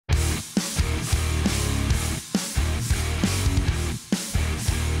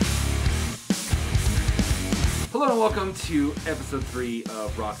Hello and welcome to episode 3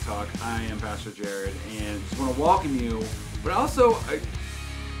 of Rock Talk. I am Pastor Jared and just want to welcome you, but also I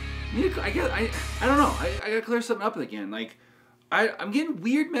don't know. I gotta clear something up again. Like I'm getting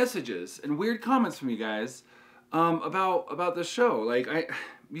weird messages and weird comments from you guys about the show. Like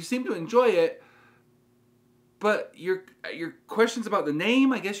you seem to enjoy it, but your questions about the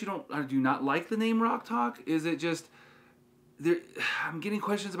name. I guess do you not like the name Rock Talk? Is it just I'm getting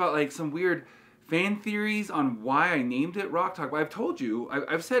questions about like some weird fan theories on why I named it Rock Talk. But I've told you,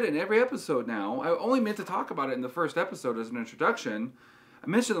 I've said it in every episode now. I only meant to talk about it in the first episode as an introduction. I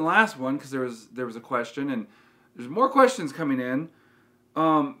mentioned the last one because there was a question, and there's more questions coming in.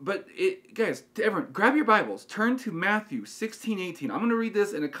 Guys, everyone, grab your Bibles, turn to Matthew 16:18. I'm going to read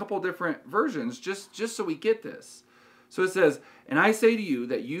this in a couple different versions just so we get this. So it says, "And I say to you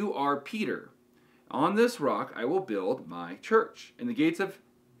that you are Peter. On this rock I will build my church, and the gates of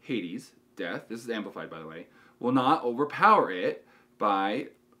Hades," death, this is amplified by the way, "will not overpower it by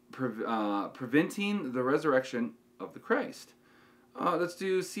preventing the resurrection of the Christ." Let's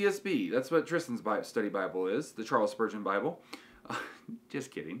do CSB. That's what Tristan's study Bible is, the Charles Spurgeon Bible.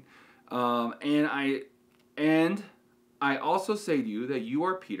 Just kidding. And I also say to you that you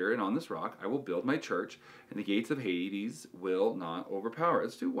are Peter, and on this rock I will build my church, and the gates of Hades will not overpower it.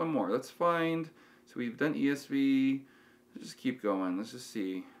 Let's do one more. Let's find, so we've done ESV. Let's just keep going. Let's just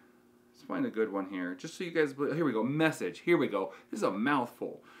see. Let's find a good one here. Just so you guys, here we go. Message. Here we go. This is a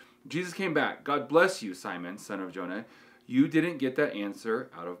mouthful. Jesus came back. "God bless you, Simon, son of Jonah. You didn't get that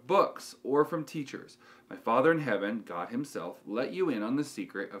answer out of books or from teachers. My Father in heaven, God himself, let you in on the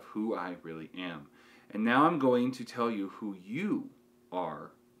secret of who I really am. And now I'm going to tell you who you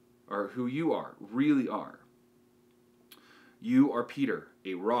are, or who you are, really are. You are Peter,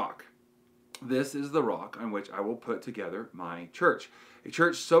 a rock. This is the rock on which I will put together my church. A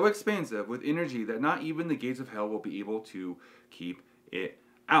church so expansive with energy that not even the gates of hell will be able to keep it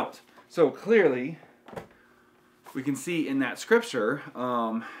out." So clearly, we can see in that scripture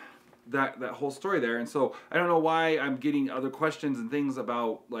that whole story there. And so I don't know why I'm getting other questions and things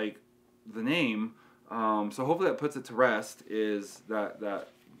about like the name. So hopefully that puts it to rest, is that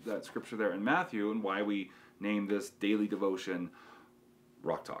scripture there in Matthew, and why we name this daily devotion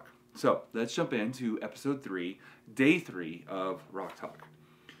Rock Talk. So let's jump into episode 3, day 3 of Rock Talk.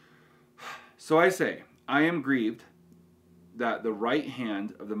 "So I say, I am grieved that the right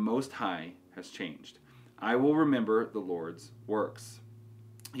hand of the Most High has changed. I will remember the Lord's works.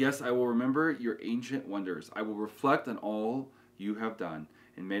 Yes, I will remember your ancient wonders. I will reflect on all you have done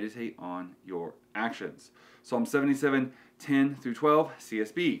and meditate on your actions." Psalm 77, 10 through 12,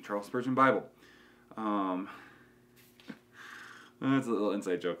 CSB, Charles Spurgeon Bible. That's a little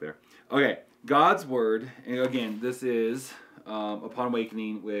inside joke there. Okay, God's Word, and again, this is Upon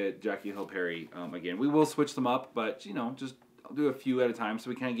Awakening with Jackie Hill Perry. Again, we will switch them up, but just I'll do a few at a time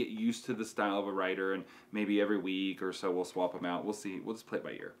so we kind of get used to the style of a writer, and maybe every week or so we'll swap them out. We'll see. We'll just play it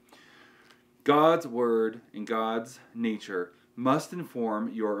by ear. "God's Word and God's nature must inform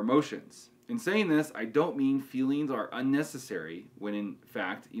your emotions. In saying this, I don't mean feelings are unnecessary, when in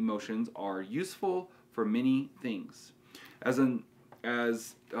fact emotions are useful for many things.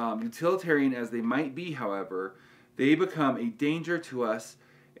 As utilitarian as they might be, however, they become a danger to us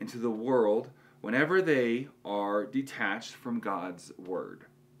and to the world whenever they are detached from God's Word.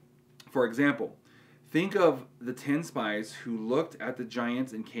 For example, think of the 10 spies who looked at the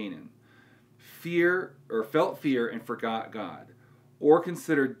giants in Canaan, felt fear and forgot God. Or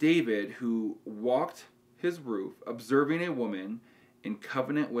consider David, who walked his roof, observing a woman in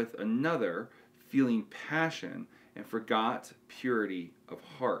covenant with another, feeling passion and forgot purity of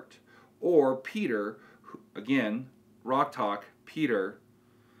heart. Or Peter, again, Rock Talk, Peter,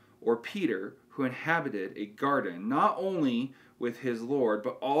 who inhabited a garden, not only with his Lord,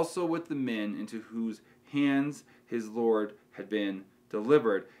 but also with the men into whose hands his Lord had been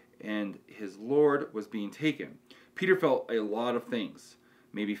delivered, and his Lord was being taken. Peter felt a lot of things,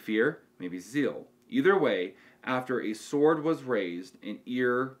 maybe fear, maybe zeal. Either way, after a sword was raised, an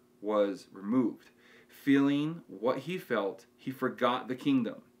ear was removed. Feeling what he felt, he forgot the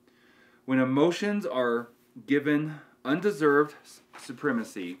kingdom. When emotions are given undeserved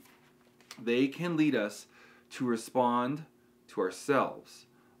supremacy, they can lead us to respond to ourselves,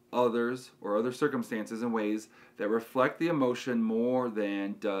 others, or other circumstances in ways that reflect the emotion more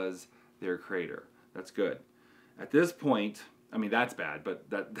than does their creator." That's good. At this point, I mean, that's bad, but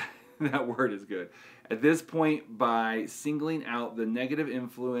that word is good. At this point, by singling out the negative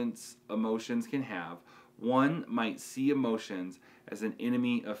influence emotions can have, one might see emotions as an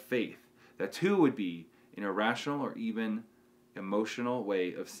enemy of faith. That too would be an irrational or even emotional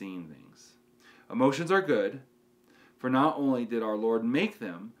way of seeing things. Emotions are good, For not only did our Lord make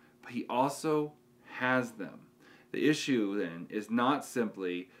them, but he also has them. The issue then is not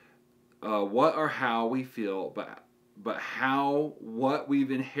simply what or how we feel, but how what we've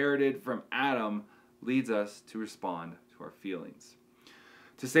inherited from Adam leads us to respond to our feelings.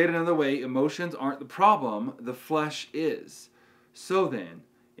 To say it another way, emotions aren't the problem, the flesh is. So then,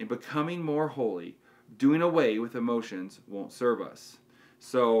 in becoming more holy, doing away with emotions won't serve us.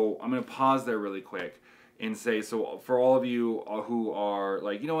 So I'm going to pause there really quick and say, so for all of you who are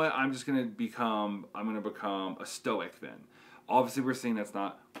like, you know what, I'm going to become a Stoic then. Obviously, we're seeing that's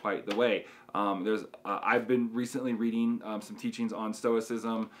not quite the way. I've been recently reading some teachings on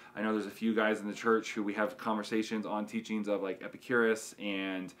Stoicism. I know there's a few guys in the church who we have conversations on teachings of like Epicurus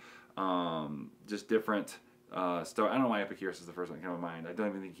and just different I don't know why Epicurus is the first one that came to mind. I don't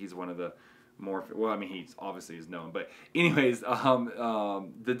even think he's one of the more, well, I mean, he's obviously is known. But anyways,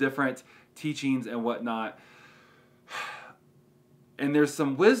 the different teachings and whatnot. And there's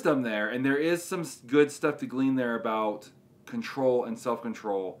some wisdom there, and there is some good stuff to glean there about control and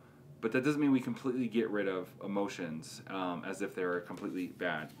self-control, but that doesn't mean we completely get rid of emotions as if they're a completely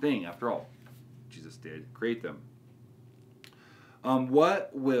bad thing. After all, Jesus did create them.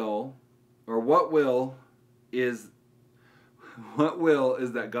 What will is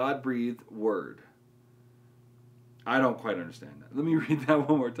that God-breathed word. I don't quite understand that. Let me read that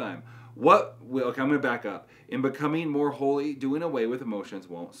one more time. Okay, I'm going to back up. In becoming more holy, doing away with emotions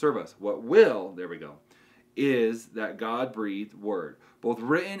won't serve us. What will, there we go, is that God-breathed word, both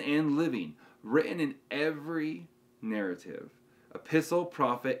written and living, written in every narrative, epistle,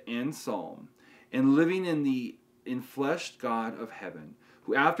 prophet, and psalm, and living in the enfleshed God of heaven,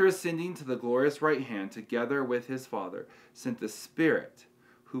 who after ascending to the glorious right hand together with his Father, sent the Spirit,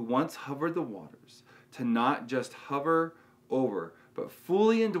 who once hovered the waters, to not just hover over, but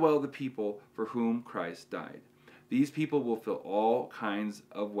fully indwell the people for whom Christ died. These people will fill all kinds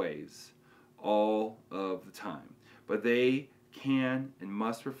of ways, all of the time. But they can and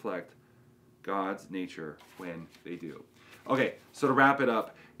must reflect God's nature when they do. Okay, so to wrap it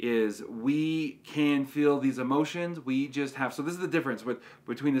up is we can feel these emotions. We just have, so this is the difference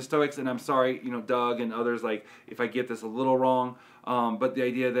between the Stoics, and I'm sorry, Doug and others, like if I get this a little wrong, but the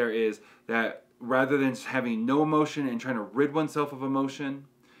idea there is that rather than just having no emotion and trying to rid oneself of emotion,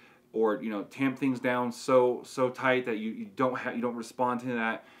 or tamp things down so tight that you don't respond to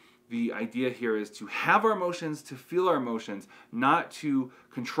that. The idea here is to have our emotions, to feel our emotions, not to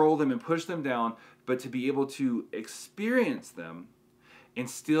control them and push them down, but to be able to experience them and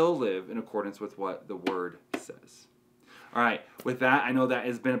still live in accordance with what the Word says. All right, with that, I know that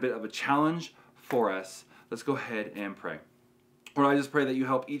has been a bit of a challenge for us. Let's go ahead and pray. Lord, I just pray that you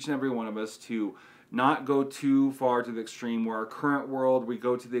help each and every one of us to not go too far to the extreme where our current world, we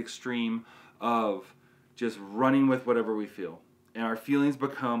go to the extreme of just running with whatever we feel. And our feelings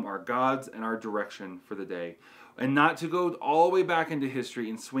become our gods and our direction for the day. And not to go all the way back into history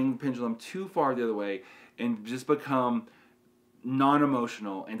and swing the pendulum too far the other way and just become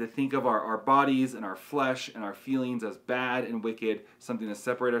non-emotional, and to think of our bodies and our flesh and our feelings as bad and wicked, something to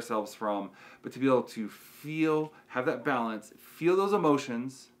separate ourselves from, but to be able to feel, have that balance, feel those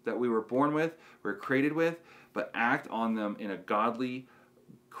emotions that we were born with, we were created with, but act on them in a godly,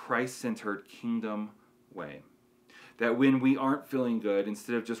 Christ-centered kingdom way. That when we aren't feeling good,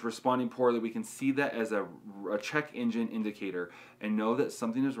 instead of just responding poorly, we can see that as a check engine indicator and know that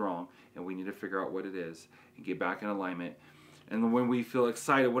something is wrong and we need to figure out what it is and get back in alignment. And when we feel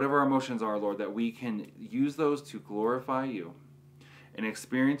excited, whatever our emotions are, Lord, that we can use those to glorify you and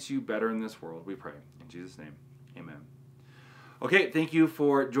experience you better in this world, we pray. In Jesus' name, amen. Okay, thank you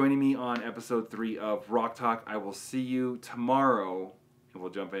for joining me on episode 3 of Rock Talk. I will see you tomorrow, and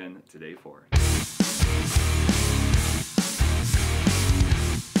we'll jump in to day 4.